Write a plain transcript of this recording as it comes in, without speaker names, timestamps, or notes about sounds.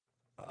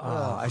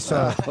I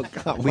saw.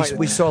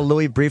 We saw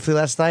Louis briefly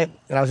last night,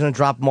 and I was going to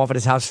drop him off at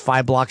his house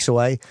 5 blocks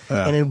away.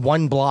 And in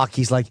 1 block,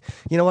 he's like,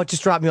 "You know what?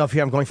 Just drop me off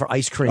here. I'm going for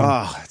ice cream."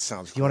 Oh, that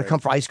sounds. You want to come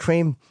for ice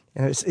cream?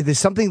 And there's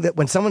something that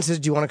when someone says,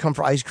 "Do you want to come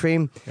for ice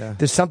cream?"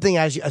 There's something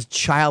as a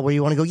child where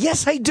you want to go,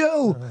 "Yes, I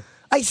do.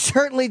 I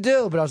certainly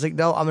do." But I was like,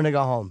 "No, I'm going to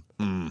go home."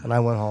 And I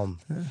went home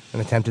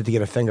and attempted to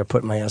get a finger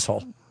put in my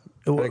asshole.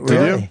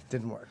 Really?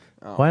 Didn't work.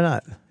 Why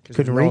not?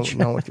 Couldn't reach.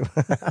 No.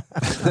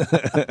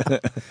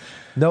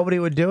 Nobody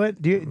would do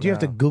it. Do you have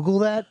to Google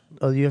that,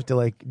 or do you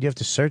have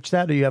to search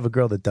that, or you have a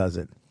girl that does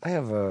it? I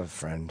have a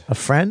friend. A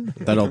friend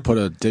that'll put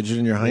a digit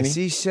in your hiney.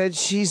 She said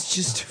she's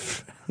just a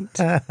friend.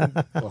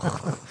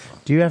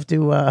 Do you have to?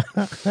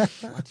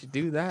 Why'd you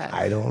do that?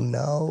 I don't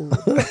know.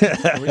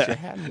 I wish you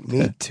hadn't.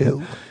 Me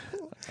too.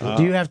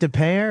 Do you have to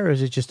pay her, or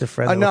is it just a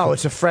friend? No,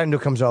 it's a friend who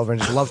comes over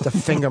and just loves to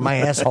finger my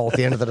asshole at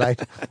the end of the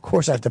night. Of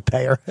course, I have to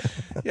pay her.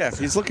 Yeah, if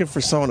he's looking for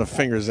someone to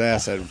finger his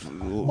ass at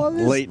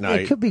late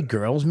night. It could be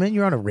girls, man.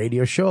 You're on a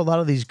radio show. A lot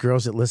of these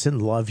girls that listen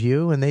love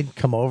you, and they'd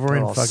come over They're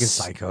and all fucking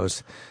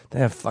psychos.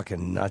 They're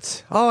fucking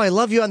nuts. Oh, I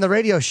love you on the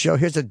radio show.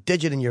 Here's a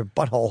digit in your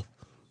butthole.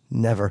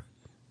 Never.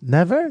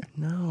 Never?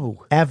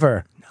 No.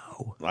 Ever?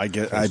 I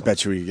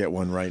bet you we could get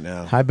one right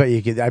now. I bet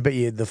you could. I bet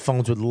you the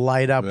phones would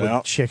light up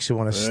with chicks who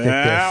want to stick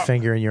their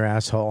finger in your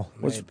asshole.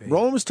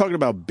 Roland was talking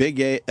about big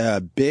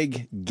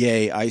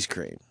gay ice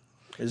cream.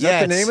 Is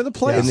that the name of the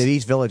place? In the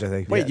East Village, I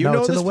think. Wait, you know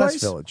it's this in the place?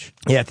 West Village.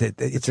 Yeah,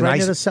 it's an right ice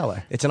near the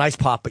cellar. It's an ice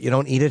pop, but you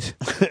don't eat it.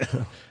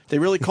 They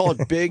really call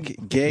it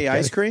big gay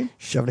ice cream?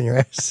 Shove it in your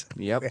ass.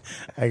 Yep.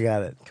 I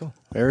got it. Cool.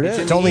 There it is.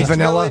 It's only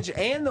vanilla. Village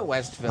and the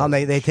West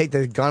Village. They take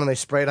the gun and they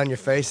spray it on your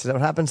face. Is that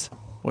what happens?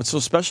 What's so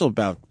special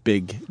about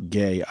big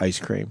gay ice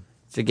cream?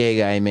 It's a gay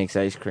guy who makes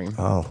ice cream.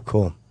 Oh,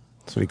 cool.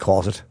 That's what he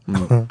calls it.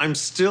 I'm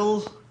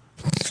still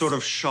sort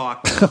of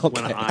shocked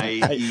when I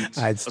eat.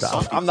 I'd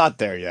stop. I'm not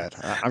there yet.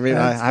 I mean,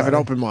 I have an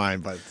open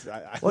mind, but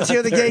Let's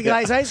hear the gay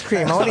guy's ice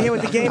cream. I want to hear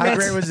what the gay How man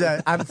great was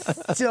that? I'm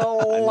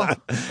still.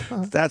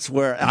 that's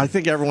where I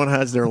think everyone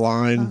has their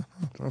line.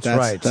 That's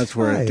right. That's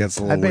where it gets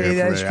a little I bet weird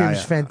you the for ice me.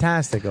 cream's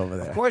fantastic over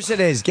there. Of course it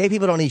is. Gay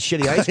people don't eat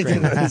shitty ice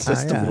cream. It's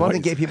just the one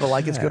thing gay people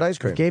like is good ice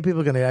cream. If gay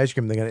people are going to eat ice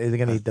cream, they're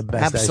going to eat the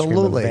best ice cream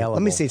Absolutely. available.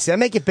 Let me see. See, I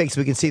make it big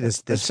so we can see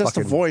this. It's just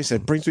a voice.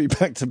 It brings me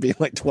back to being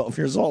like 12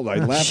 years old. I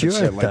laugh Sure at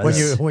shit it like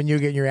does. that. When you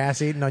get your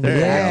ass eaten on your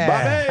Yeah.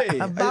 back.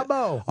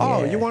 Bobbo.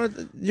 Oh, Yeah.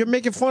 you're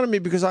making fun of me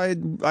because I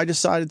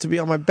decided to be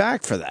on my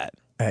back for that.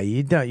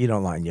 You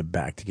don't lie on your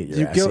back to get your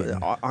You ass go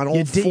eaten. on all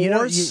You did- you know,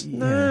 fours? you-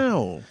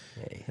 No.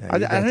 I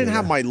didn't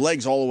have my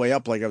legs all the way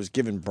up like I was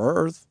giving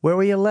birth. Where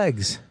were your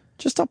legs?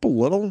 Just up a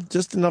little,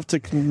 just enough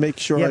to make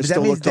sure I but that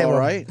still means looked they all were,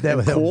 right. They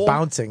were cool.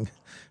 bouncing.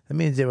 That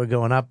means they were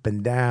going up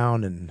and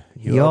down, and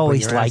You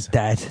always like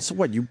that. So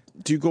what? Do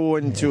you go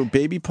into a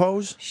baby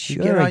pose? You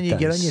Sure get on it you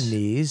get on does. your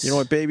knees. You know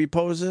what baby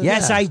pose is?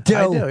 Yes, I do.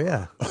 I do,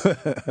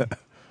 yeah.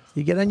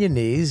 You get on your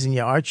knees and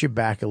you arch your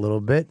back a little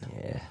bit.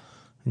 Yeah.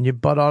 And your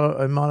butt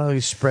automatically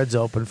spreads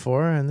open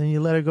for her, and then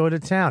you let her go to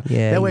town.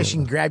 Yeah, that way you- she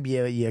can grab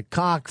your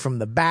cock from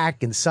the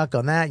back and suck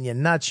on that, and your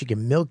nuts. She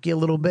can milk you a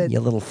little bit.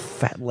 Your little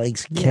fat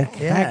legs kick.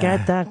 Yeah. I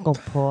got that, Uncle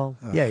Paul.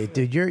 Yeah,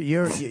 dude,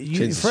 you Change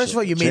the first of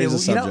all, you made change it.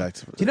 the You know,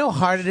 subject. do you know how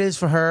hard it is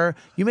for her?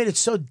 You made it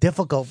so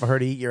difficult for her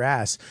to eat your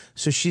ass.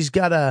 So she's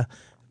got to,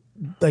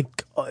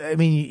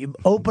 you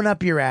open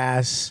up your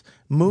ass,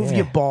 move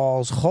your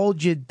balls,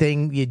 hold your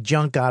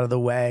junk out of the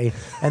way,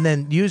 and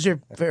then use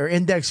her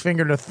index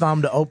finger to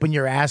thumb to open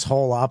your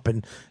asshole up,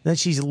 and then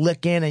she's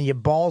licking, and your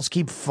balls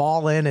keep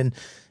falling, and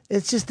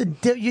it's just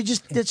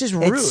it's just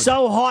rude. It's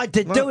so hard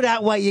to do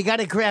that way. You got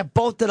to grab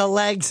both of the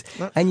legs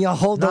and you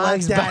hold the Not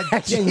legs that.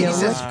 back and you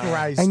Jesus lick,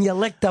 Christ. and you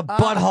lick the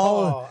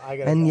butthole I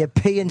gotta and go. you're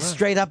peeing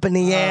straight up in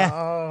the air.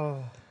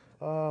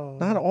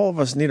 Not all of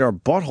us need our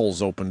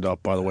buttholes opened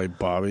up, by the way,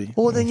 Bobby.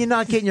 Well, then you're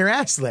not getting your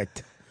ass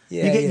licked.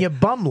 Yeah, you're getting yeah. your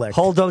bum licked.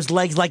 Hold those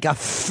legs like a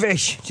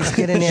fish. Just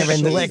get in there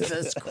and lick.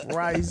 Jesus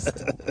Christ.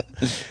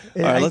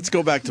 All right, let's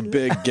go back to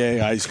big gay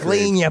ice cream.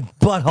 Clean your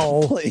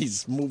butthole.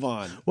 Please, move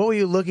on. What were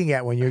you looking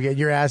at when you were getting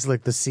your ass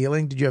licked? The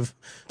ceiling? Did you have...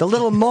 The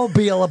little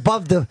mobile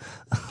above the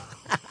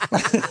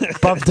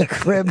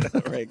crib.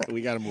 All right,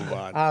 we got to move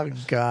on. Oh,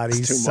 God, he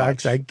It's too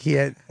sucks. much. I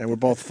can't. And we're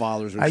both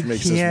fathers, which I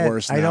makes can't. this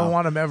worse now. I don't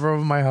want him ever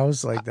over my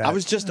house like that. I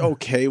was just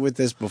okay with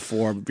this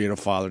before being a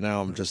father.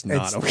 Now I'm just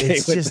not okay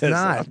it's with just this.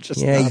 not. I'm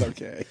just Yeah, not you-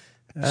 okay.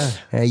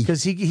 Hey,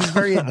 Because he's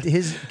very...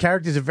 his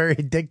characters are very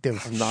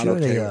addictive. I'm not Sure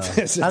okay they with are.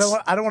 this. I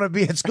don't want to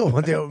be at school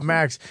one day with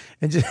Max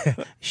and just...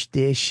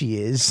 there she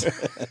is.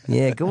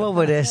 yeah, go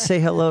over there. Say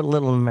hello to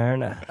little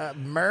Myrna.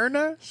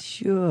 Myrna?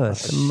 Sure,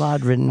 it's a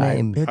modern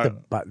name. Hit the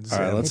buttons. All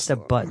right, Sam. let's- Hit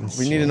the buttons.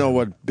 We need to know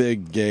what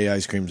big gay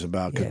ice cream's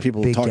about because Yeah,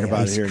 people big talk gay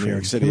about it ice here in New York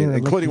cream. City, Come here,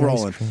 including lick the ice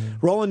Roland. cream.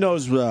 Roland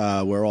knows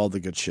where all the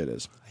good shit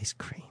is. Ice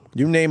cream.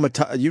 You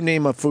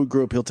name a food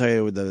group, he'll tell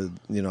you the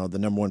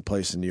number one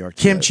place in New York.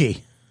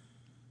 Kimchi.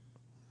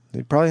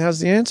 He probably has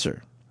the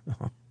answer.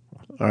 All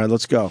right,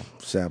 let's go,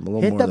 Sam. A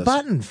little Hit more the of this.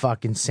 button,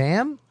 fucking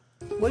Sam.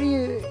 What are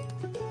you...